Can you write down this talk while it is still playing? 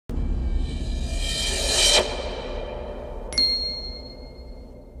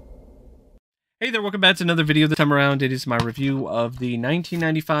Hey there, welcome back to another video. This time around, it is my review of the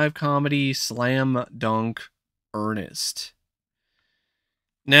 1995 comedy Slam Dunk Ernest.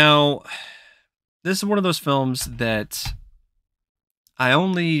 Now, this is one of those films that I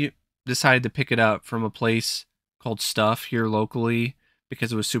only decided to pick it up from a place called Stuff here locally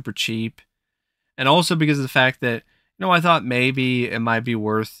because it was super cheap. And also because of the fact that, I thought maybe it might be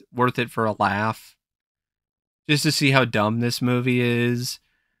worth it for a laugh. Just to see how dumb this movie is.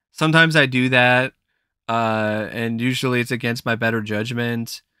 Sometimes I do that. And usually it's against my better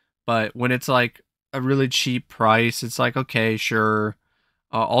judgment, but when it's like a really cheap price, it's like, okay, sure,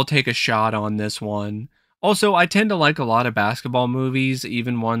 I'll take a shot on this one. Also, I tend to like a lot of basketball movies,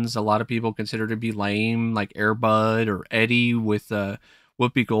 even ones a lot of people consider to be lame, like Air Bud or Eddie with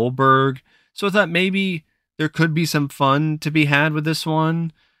Whoopi Goldberg. So I thought maybe there could be some fun to be had with this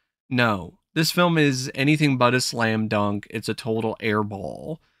one. No, this film is anything but a slam dunk. It's a total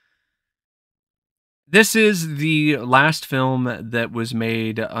airball. This is the last film that was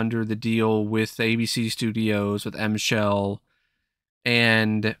made under the deal with ABC Studios with M. Shell,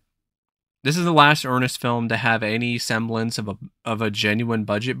 and this is the last Ernest film to have any semblance of a genuine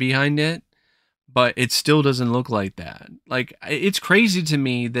budget behind it, but it still doesn't look like that. Like, it's crazy to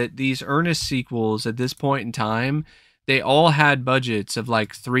me that these Ernest sequels at this point in time, they all had budgets of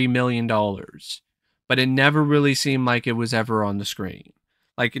like $3 million, but it never really seemed like it was ever on the screen.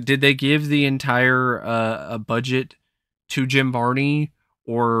 Like, did they give the entire budget to Jim Varney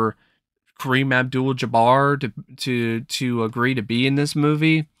or Kareem Abdul-Jabbar to agree to be in this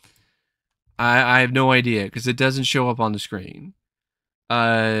movie? I have no idea because it doesn't show up on the screen.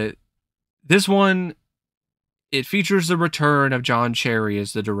 This one, it features the return of John Cherry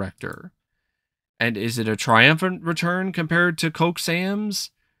as the director. And is it a triumphant return compared to Coke Sam's?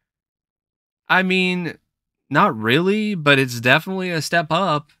 I mean, not really, but it's definitely a step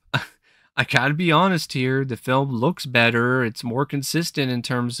up. I gotta be honest here. The film looks better. It's more consistent in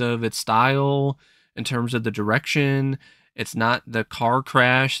terms of its style, in terms of the direction. It's not the car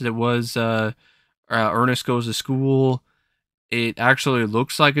crash that was Ernest Goes to School. It actually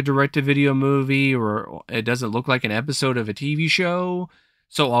looks like a direct-to-video movie, or it doesn't look like an episode of a TV show.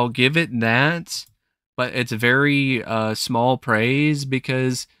 So I'll give it that. But it's very small praise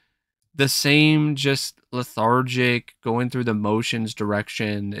because the same just lethargic going through the motions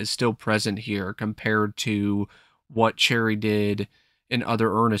direction is still present here compared to what Cherry did in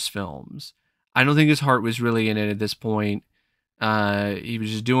other Ernest films. I don't think his heart was really in it at this point. He was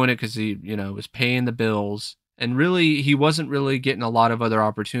just doing it because he, was paying the bills. And really, he wasn't really getting a lot of other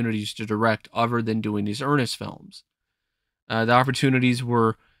opportunities to direct other than doing these Ernest films. The opportunities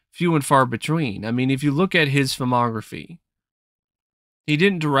were few and far between. I mean, if you look at his filmography, he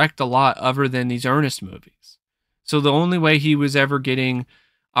didn't direct a lot other than these Ernest movies. So the only way he was ever getting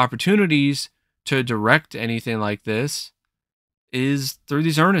opportunities to direct anything like this is through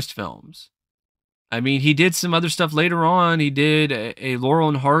these Ernest films. I mean, he did some other stuff later on. He did a Laurel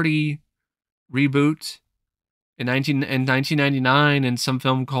and Hardy reboot in 1999 in some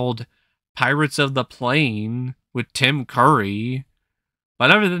film called Pirates of the Plane with Tim Curry. But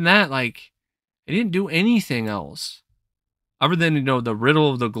other than that, like, he didn't do anything else. Other than, the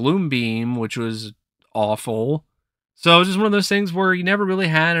Riddle of the Gloom Beam, which was awful. So it was just one of those things where he never really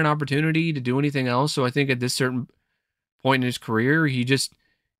had an opportunity to do anything else. So I think at this certain point in his career, he just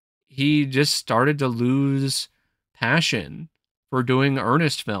started to lose passion for doing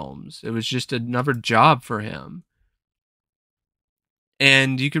Ernest films. It was just another job for him.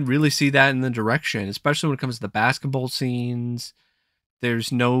 And you can really see that in the direction, especially when it comes to the basketball scenes.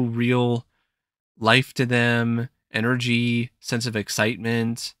 There's no real life to them. Energy, sense of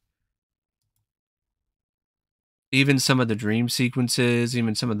excitement. Even some of the dream sequences,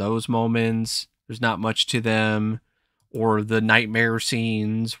 even some of those moments, there's not much to them. Or the nightmare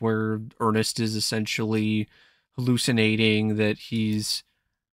scenes where Ernest is essentially hallucinating that he's,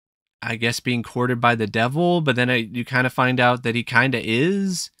 I guess, being courted by the devil, but then you kind of find out that he kind of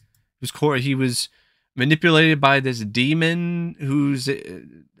is. He was manipulated by this demon who's,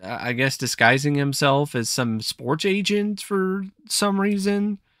 I guess, disguising himself as some sports agent for some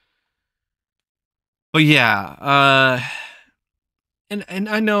reason. But yeah, and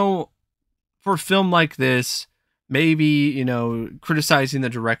I know for a film like this, maybe, criticizing the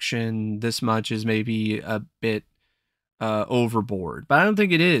direction this much is maybe a bit overboard. But I don't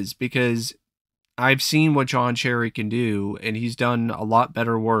think it is, because I've seen what John Cherry can do, and he's done a lot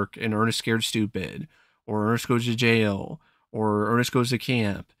better work in Ernest Scared Stupid, or Ernest Goes to Jail, or Ernest Goes to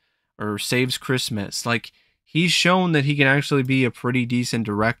Camp, or Saves Christmas. Like, he's shown that he can actually be a pretty decent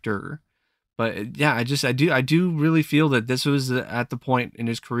director. But yeah, I do really feel that this was at the point in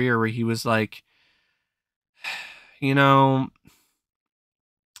his career where he was like, you know,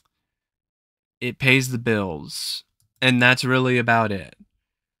 it pays the bills. And that's really about it.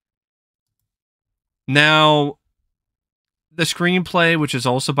 Now, the screenplay, which is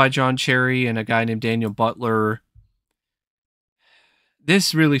also by John Cherry and a guy named Daniel Butler,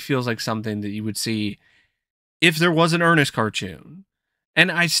 this really feels like something that you would see if there was an Ernest cartoon.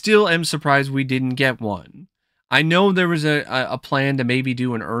 And I still am surprised we didn't get one. I know there was a plan to maybe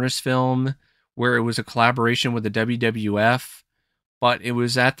do an Ernest film where it was a collaboration with the WWF, but it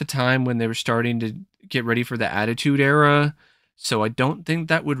was at the time when they were starting to get ready for the Attitude Era, so I don't think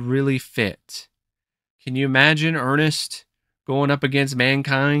that would really fit. Can you imagine Ernest going up against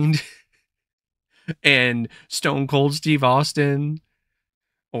Mankind and Stone Cold Steve Austin,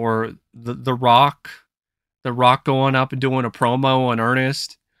 or the Rock? The Rock going up and doing a promo on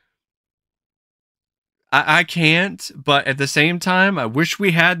Ernest? I can't, but at the same time, I wish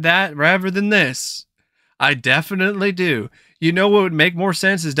we had that rather than this. I definitely do. You know what would make more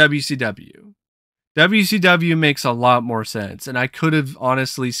sense is WCW. WCW makes a lot more sense, and I could have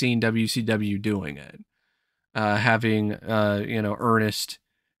honestly seen WCW doing it. Having, Ernest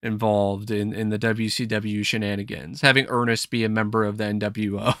involved in the WCW shenanigans. Having Ernest be a member of the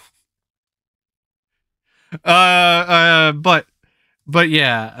NWO. But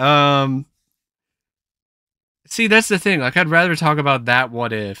yeah, see, that's the thing. Like, I'd rather talk about that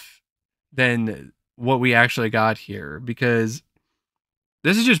what if than what we actually got here, because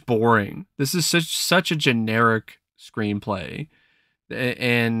this is just boring. This is such a generic screenplay.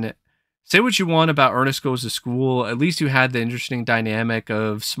 And say what you want about Ernest Goes to School, at least you had the interesting dynamic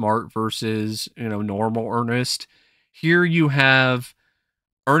of smart versus, normal Ernest. Here you have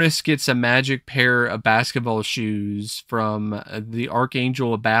Ernest gets a magic pair of basketball shoes from the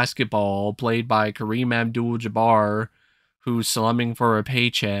Archangel of Basketball, played by Kareem Abdul-Jabbar, who's slumming for a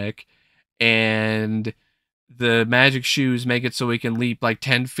paycheck, and the magic shoes make it so he can leap like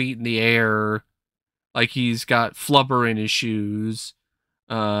 10 feet in the air, like he's got flubber in his shoes.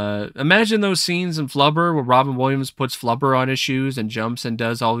 Imagine those scenes in Flubber where Robin Williams puts flubber on his shoes and jumps and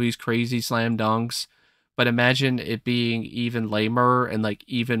does all these crazy slam dunks. But imagine it being even lamer and like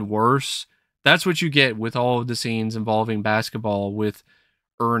even worse. That's what you get with all of the scenes involving basketball with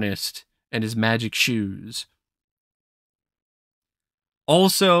Ernest and his magic shoes.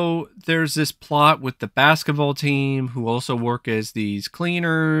 Also, there's this plot with the basketball team who also work as these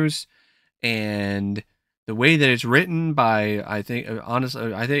cleaners, and the way that it's written by, I think,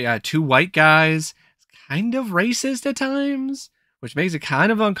 two white guys, it's kind of racist at times, which makes it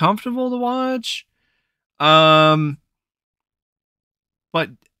kind of uncomfortable to watch. But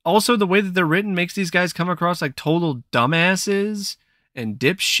also the way that they're written makes these guys come across like total dumbasses and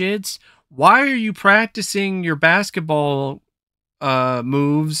dipshits. Why are you practicing your basketball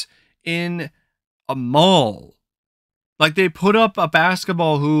moves in a mall? Like, they put up a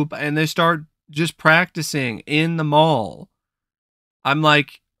basketball hoop and they start just practicing in the mall. I'm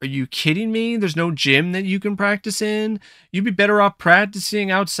like, are you kidding me? There's no gym that you can practice in. You'd be better off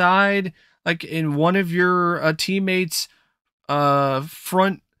practicing outside, like in one of your teammates'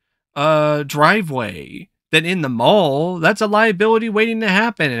 front driveway, than in the mall. That's a liability waiting to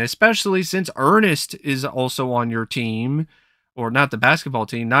happen. And especially since Ernest is also on your team, or not the basketball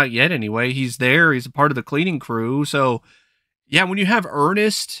team, not yet anyway. He's there. He's a part of the cleaning crew. So yeah, when you have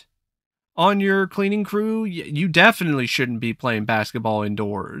Ernest on your cleaning crew, you definitely shouldn't be playing basketball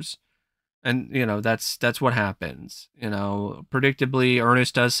indoors. And, that's what happens. Predictably,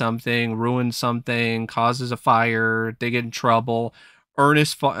 Ernest does something, ruins something, causes a fire, they get in trouble.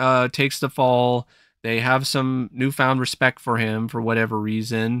 Ernest takes the fall. They have some newfound respect for him for whatever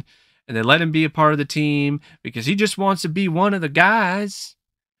reason, and they let him be a part of the team because he just wants to be one of the guys.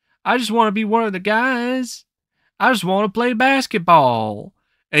 I just want to be one of the guys. I just want to play basketball.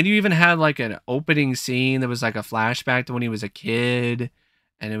 And you even had like an opening scene that was like a flashback to when he was a kid,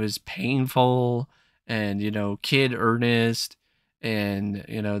 and it was painful. And, kid Ernest, and,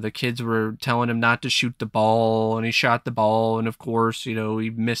 the kids were telling him not to shoot the ball, and he shot the ball. And of course, he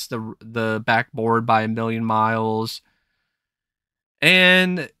missed the backboard by a million miles.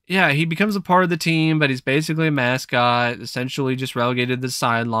 And yeah, he becomes a part of the team, but he's basically a mascot, essentially just relegated to the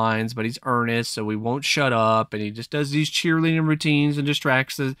sidelines, but he's Ernest, so he won't shut up, and he just does these cheerleading routines and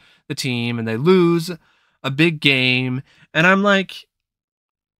distracts the team, and they lose a big game. And I'm like,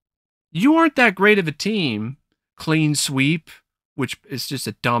 you aren't that great of a team, Clean Sweep, which is just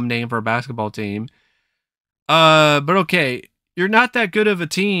a dumb name for a basketball team. But okay, you're not that good of a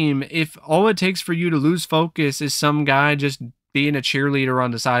team if all it takes for you to lose focus is some guy just being a cheerleader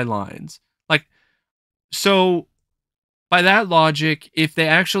on the sidelines. Like, so by that logic, if they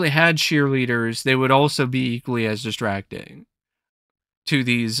actually had cheerleaders, they would also be equally as distracting to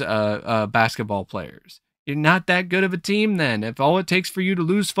these basketball players. You're not that good of a team then. If all it takes for you to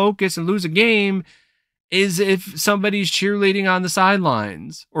lose focus and lose a game is if somebody's cheerleading on the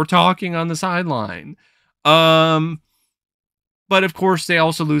sidelines or talking on the sideline. But of course, they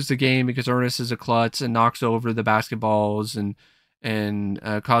also lose the game because Ernest is a klutz and knocks over the basketballs and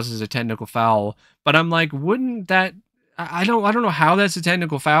causes a technical foul. But I'm like, wouldn't that? I don't know how that's a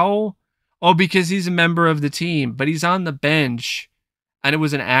technical foul. Oh, because he's a member of the team, but he's on the bench, and it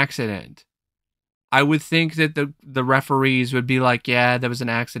was an accident. I would think that the referees would be like, yeah, that was an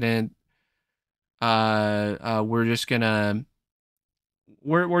accident. We're just gonna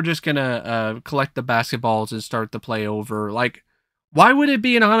collect the basketballs and start the play over. Like, why would it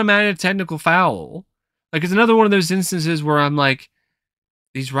be an automatic technical foul? Like, it's another one of those instances where I'm like,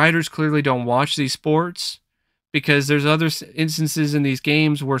 these writers clearly don't watch these sports, because there's other instances in these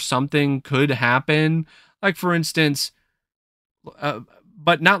games where something could happen. Like, for instance,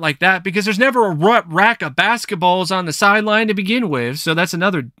 but not like that, because there's never a rack of basketballs on the sideline to begin with. So that's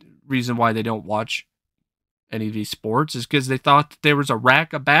another reason why they don't watch any of these sports, is because they thought that there was a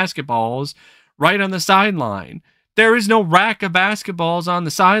rack of basketballs right on the sideline. There is no rack of basketballs on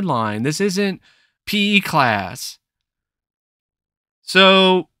the sideline. This isn't PE class.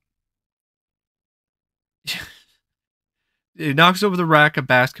 So it knocks over the rack of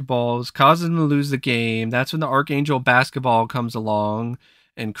basketballs, causes them to lose the game. That's when the Archangel basketball comes along,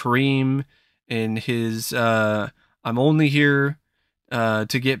 and Kareem, in his I'm only here to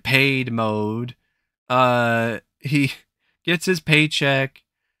get paid mode, he gets his paycheck,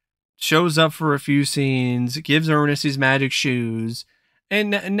 shows up for a few scenes, gives Ernest his magic shoes,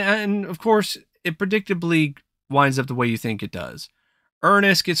 and of course, it predictably winds up the way you think it does.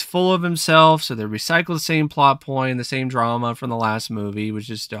 Ernest gets full of himself, so they recycle the same plot point, the same drama from the last movie, which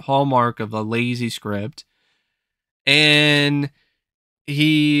is the hallmark of a lazy script. And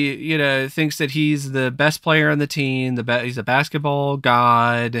he, thinks that he's the best player on the team, he's a basketball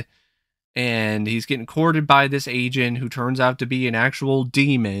god, and he's getting courted by this agent who turns out to be an actual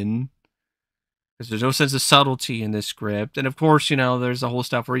demon, because there's no sense of subtlety in this script. And of course, there's the whole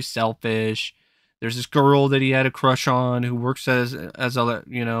stuff where he's selfish. There's this girl that he had a crush on who works as a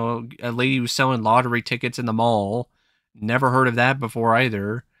lady who's selling lottery tickets in the mall. Never heard of that before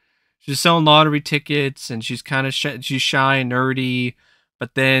either. She's selling lottery tickets, and she's kind of she's shy and nerdy,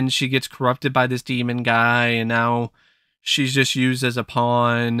 but then she gets corrupted by this demon guy, and now she's just used as a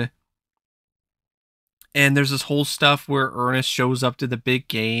pawn. And there's this whole stuff where Ernest shows up to the big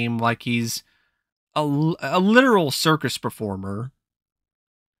game like he's a literal circus performer,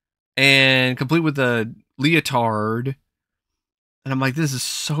 and complete with a leotard. And I'm like, this is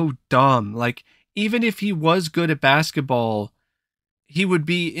so dumb. Like, even if he was good at basketball, he would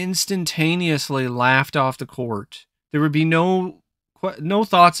be instantaneously laughed off the court. There would be no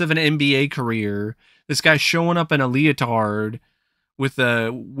thoughts of an NBA career. This guy showing up in a leotard with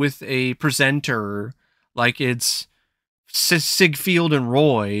a presenter like it's Sigfield and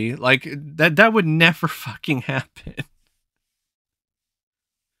Roy. Like, that would never fucking happen.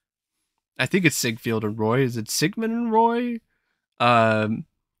 I think it's Sigfield and Roy. Is it Sigmund and Roy? But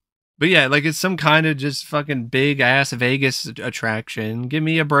yeah, like, it's some kind of just fucking big ass Vegas attraction. Give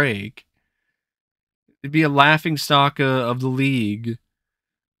me a break. It'd be a laughing stock of the league.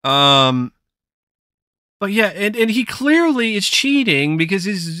 But yeah, and he clearly is cheating because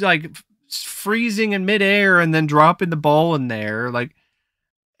he's like freezing in midair and then dropping the ball in there. Like,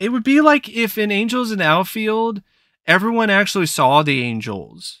 it would be like if in Angels in the Outfield, everyone actually saw the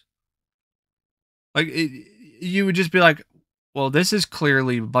Angels. Like, you would just be like, well, this is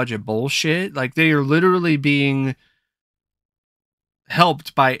clearly budget bullshit. Like, they are literally being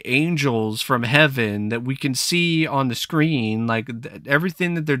helped by angels from heaven that we can see on the screen. Like,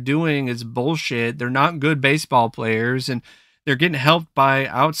 everything that they're doing is bullshit. They're not good baseball players, and they're getting helped by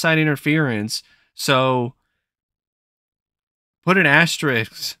outside interference. So put an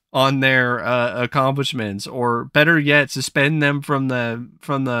asterisk on their accomplishments, or better yet, suspend them from the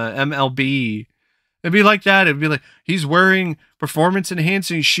MLB. It'd be like that. It'd be like, he's wearing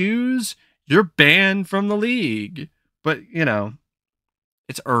performance-enhancing shoes. You're banned from the league. But,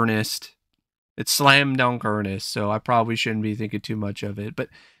 it's Ernest. It's Slam Dunk Ernest, so I probably shouldn't be thinking too much of it. But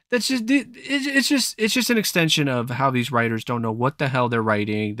that's just it's just an extension of how these writers don't know what the hell they're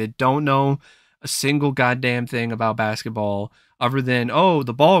writing. They don't know a single goddamn thing about basketball other than, oh,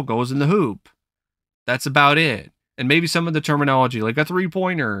 the ball goes in the hoop. That's about it. And maybe some of the terminology, like a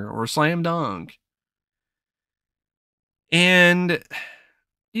three-pointer or a slam dunk. And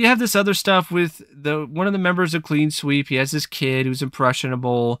you have this other stuff with the one of the members of Clean Sweep. He has this kid who's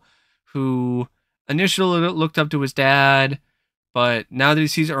impressionable, who initially looked up to his dad, but now that he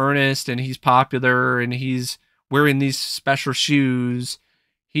sees Ernest and he's popular and he's wearing these special shoes,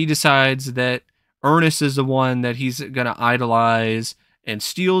 he decides that Ernest is the one that he's gonna idolize and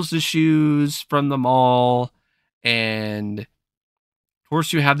steals the shoes from the mall. And of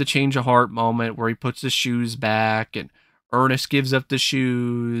course, you have the change of heart moment where he puts the shoes back and Ernest gives up the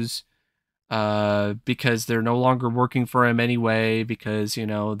shoes because they're no longer working for him anyway, because, you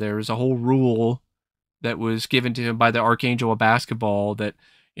know, there's a whole rule that was given to him by the Archangel of Basketball that,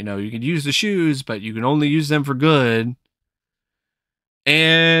 you know, you can use the shoes, but you can only use them for good.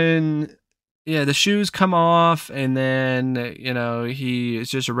 And yeah, the shoes come off, and then, you know, he is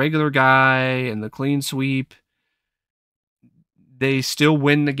just a regular guy, and the Clean Sweep, they still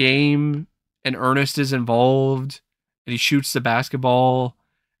win the game, and Ernest is involved, and he shoots the basketball,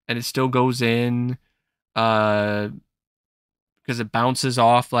 and it still goes in, because it bounces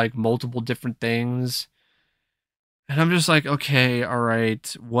off like multiple different things. And I'm just like, okay, all right,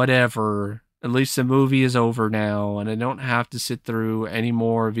 whatever. At least the movie is over now, and I don't have to sit through any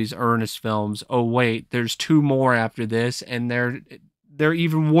more of these Ernest films. Oh wait, there's two more after this, and they're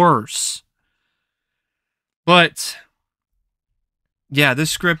even worse. But yeah, this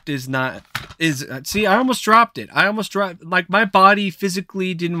script is not see, I almost dropped it. Like, my body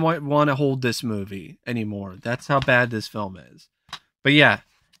physically didn't want to hold this movie anymore. That's how bad this film is. But yeah,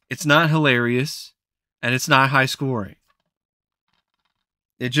 it's not hilarious, and it's not high scoring.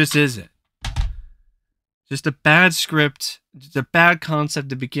 It just isn't. Just a bad script, just a bad concept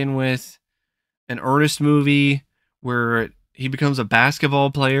to begin with. An Ernest movie where he becomes a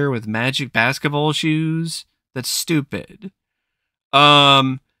basketball player with magic basketball shoes. That's stupid.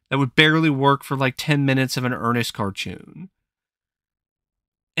 That would barely work for like 10 minutes of an Ernest cartoon.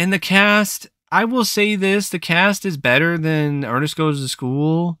 And the cast, I will say this, the cast is better than Ernest Goes to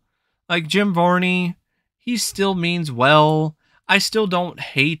School. Like, Jim Varney, he still means well. I still don't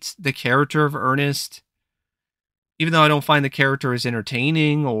hate the character of Ernest, even though I don't find the character as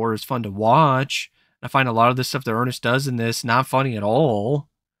entertaining or as fun to watch. I find a lot of the stuff that Ernest does in this not funny at all.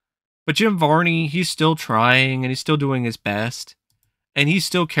 But Jim Varney, he's still trying, and he's still doing his best. And he's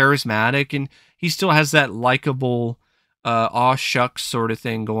still charismatic, and he still has that likable, aw shucks sort of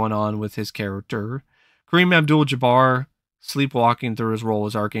thing going on with his character. Kareem Abdul-Jabbar, sleepwalking through his role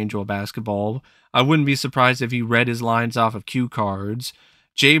as Archangel of Basketball. I wouldn't be surprised if he read his lines off of cue cards.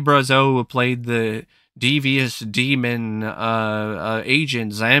 Jay Brazeau, who played the devious demon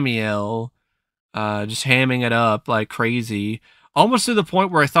agent Zamiel, just hamming it up like crazy, almost to the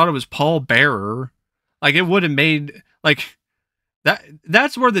point where I thought it was Paul Bearer. Like, it would have made, like,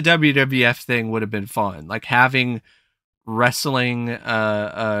 that's where the WWF thing would have been fun, like having wrestling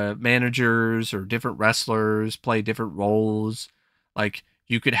managers or different wrestlers play different roles. Like,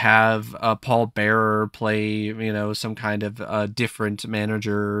 you could have Paul Bearer play, you know, some kind of different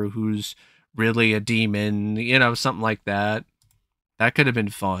manager who's really a demon, you know, something like that. That could have been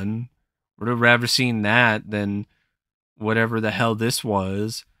fun. Would have rather seen that than whatever the hell this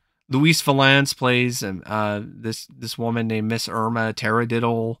was. Louise Vallance plays this woman named Miss Irma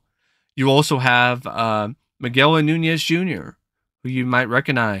Taradiddle. You also have Miguel A. Núñez Jr., who you might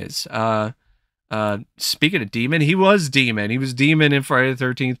recognize. Speaking of Demon, he was Demon. He was Demon in Friday the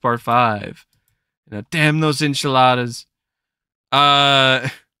 13th Part 5. You know, damn those enchiladas.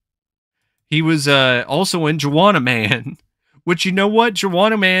 He was also in Juwanna Man, which, you know what?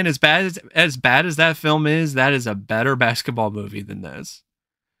 Juwanna Man, as bad as that film is, that is a better basketball movie than this.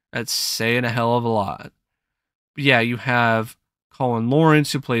 That's saying a hell of a lot. But yeah, you have Colin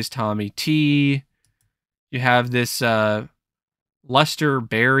Lawrence, who plays Tommy T. You have this Lester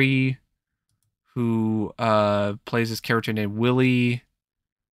Barry, who plays this character named Willie.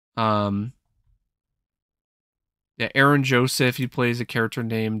 Yeah, Aaron Joseph, he plays a character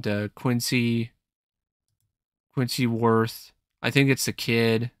named Quincy Worth. I think it's the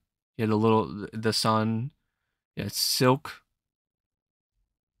kid. Yeah, the son. Yeah, it's Cylk.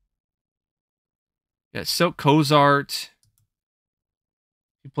 Yeah, Cylk Cozart.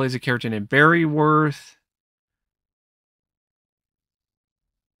 He plays a character named Barry Worth.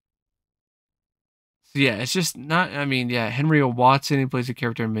 So yeah, it's just not, I mean, yeah, Henry O. Watson, he plays a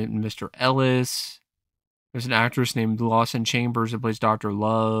character named Mr. Ellis. There's an actress named Lawson Chambers that plays Dr.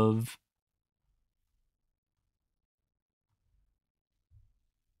 Love.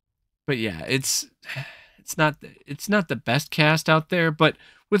 But yeah, it's not the best cast out there, but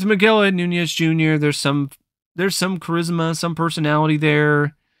with Miguel A. Núñez Jr., there's some charisma, some personality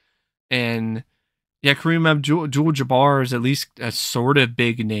there, and Yeah, Kareem Abdul-Jabbar is at least a sort of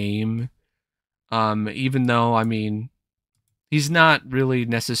big name. Even though, I mean, he's not really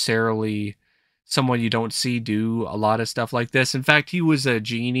necessarily someone you don't see do a lot of stuff like this. In fact, he was a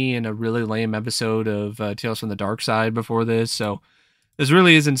genie in a really lame episode of Tales from the Dark Side before this. So this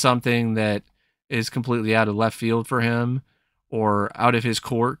really isn't something that is completely out of left field for him or out of his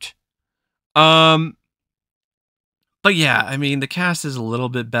court. But yeah, I mean, the cast is a little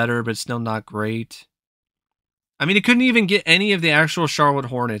bit better, but still not great. I mean, it couldn't even get any of the actual Charlotte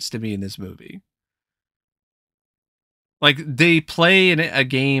Hornets to be in this movie. Like, they play a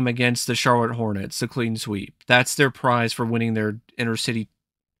game against the Charlotte Hornets, the clean sweep. That's their prize for winning their inter-city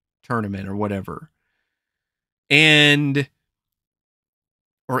tournament or whatever. Or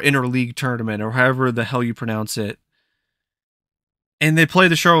inter-league tournament, or however the hell you pronounce it. And they play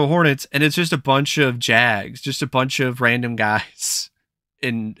the Charlotte Hornets, and it's just a bunch of Jags, just a bunch of random guys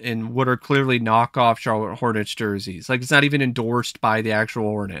in what are clearly knockoff Charlotte Hornets jerseys. Like, it's not even endorsed by the actual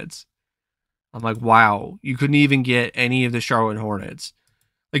Hornets. I'm like, wow, you couldn't even get any of the Charlotte Hornets.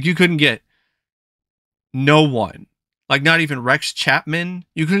 Like, you couldn't get no one. Like, not even Rex Chapman.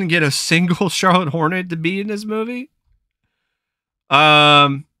 You couldn't get a single Charlotte Hornet to be in this movie.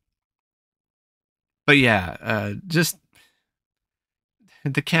 But yeah, just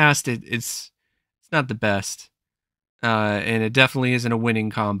the cast, it's not the best. And it definitely isn't a winning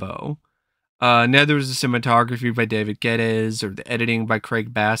combo. Neither is the cinematography by David Geddes or the editing by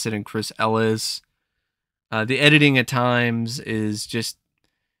Craig Bassett and Chris Ellis. The editing at times is just,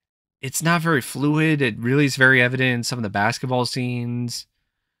 it's not very fluid. It really is very evident in some of the basketball scenes.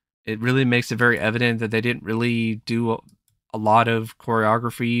 It really makes it very evident that they didn't really do a lot of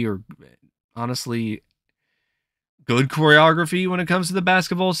choreography or honestly good choreography when it comes to the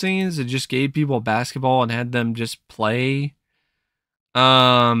basketball scenes. It just gave people basketball and had them just play.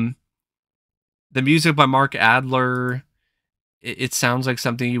 The music by Mark Adler, it sounds like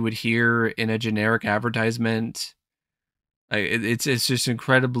something you would hear in a generic advertisement. It's just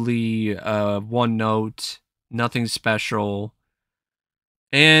incredibly one note, nothing special,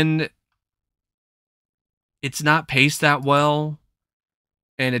 and it's not paced that well.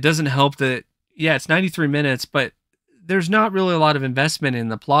 And it doesn't help that, yeah, it's 93 minutes, but there's not really a lot of investment in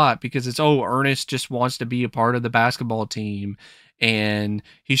the plot because it's, oh, Ernest just wants to be a part of the basketball team and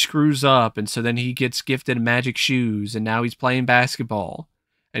he screws up. And so then he gets gifted magic shoes and now he's playing basketball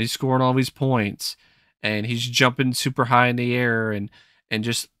and he's scoring all these points and he's jumping super high in the air and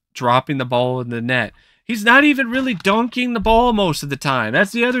just dropping the ball in the net. He's not even really dunking the ball most of the time.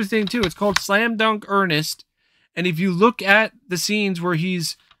 That's the other thing too. It's called Slam Dunk Ernest. And if you look at the scenes where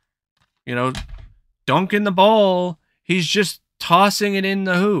he's, dunking the ball, he's just tossing it in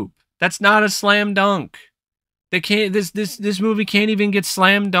the hoop. That's not a slam dunk. They can't. This movie can't even get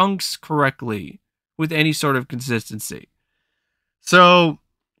slam dunks correctly with any sort of consistency. So,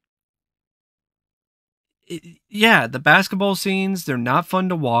 yeah, the basketball scenes, they're not fun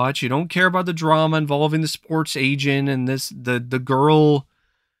to watch. You don't care about the drama involving the sports agent and the girl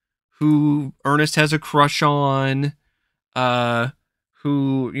who Ernest has a crush on, who,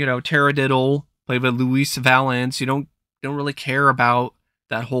 Taradiddle, played by Louise Vallance. You don't really care about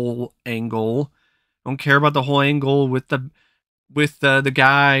that whole angle. Don't care about the whole angle with the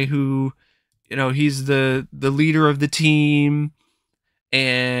guy who, he's the leader of the team,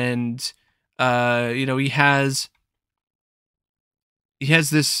 and he has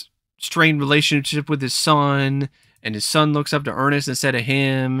this strained relationship with his son, and his son looks up to Ernest instead of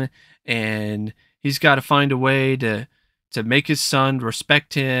him, and he's got to find a way to make his son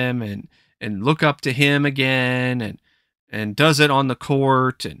respect him and look up to him again, and does it on the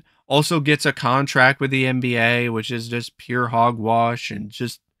court, and also gets a contract with the NBA, which is just pure hogwash and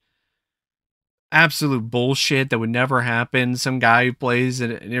just absolute bullshit that would never happen. Some guy who plays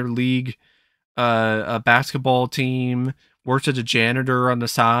in an interleague a basketball team, works as a janitor on the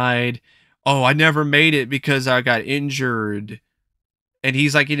side. Oh, I never made it because I got injured. And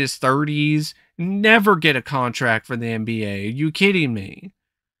he's like in his 30s, never get a contract for the NBA. Are you kidding me?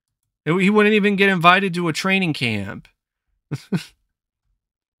 He wouldn't even get invited to a training camp.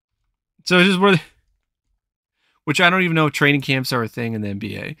 So this is where, which I don't even know if training camps are a thing in the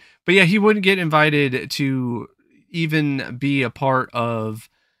NBA. But yeah, he wouldn't get invited to even be a part of,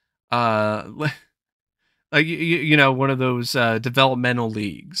 one of those developmental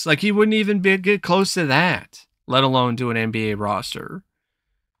leagues. Like, he wouldn't even get close to that, let alone to an NBA roster.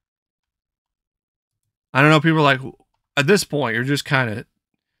 I don't know. People are like, at this point, you're just kind of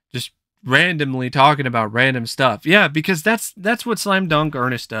just randomly talking about random stuff. Yeah, because that's what Slam Dunk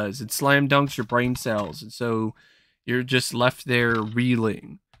Ernest does. It slam dunks your brain cells, and so you're just left there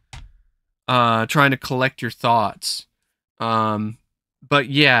reeling. trying to collect your thoughts. But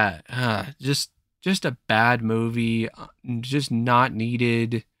yeah, just a bad movie, just not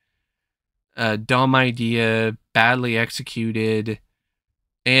needed, a dumb idea, badly executed,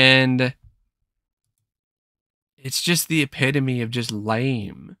 and it's just the epitome of just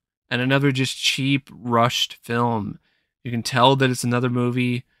lame. And another just cheap, rushed film. You can tell that it's another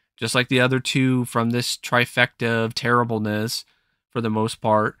movie, just like the other two from this trifecta of terribleness, for the most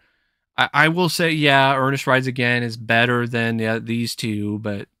part. I will say, yeah, Ernest Rides Again is better than these two,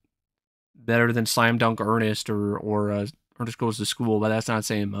 but better than Slam Dunk Ernest or Ernest Goes to School, but that's not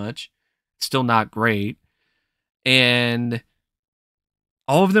saying much. It's still not great. And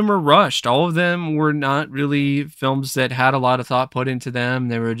all of them were rushed. All of them were not really films that had a lot of thought put into them.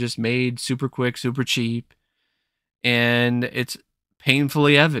 They were just made super quick, super cheap. And it's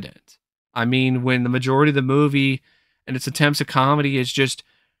painfully evident. I mean, when the majority of the movie and its attempts at comedy is just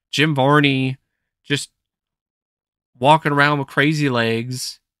Jim Varney just walking around with crazy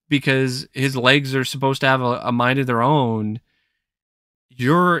legs because his legs are supposed to have a mind of their own,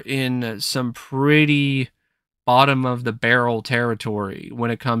 you're in some pretty bottom of the barrel territory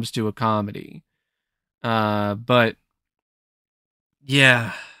when it comes to a comedy. But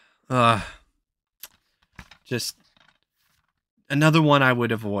yeah, just another one I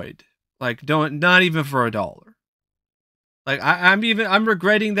would avoid. Like, not even for $1. Like, I'm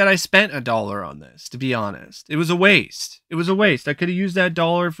regretting that I spent $1 on this, to be honest. It was a waste. It was a waste. I could have used that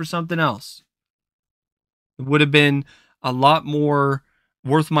dollar for something else. It would have been a lot more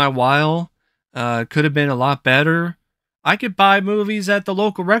worth my while. Could have been a lot better. I could buy movies at the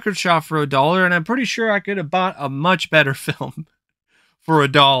local record shop for $1, and I'm pretty sure I could have bought a much better film for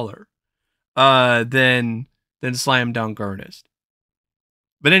 $1 than Slam Dunk Ernest.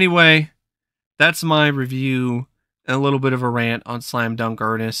 But anyway, that's my review and a little bit of a rant on Slam Dunk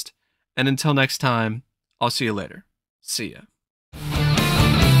Ernest. And until next time, I'll see you later. See ya.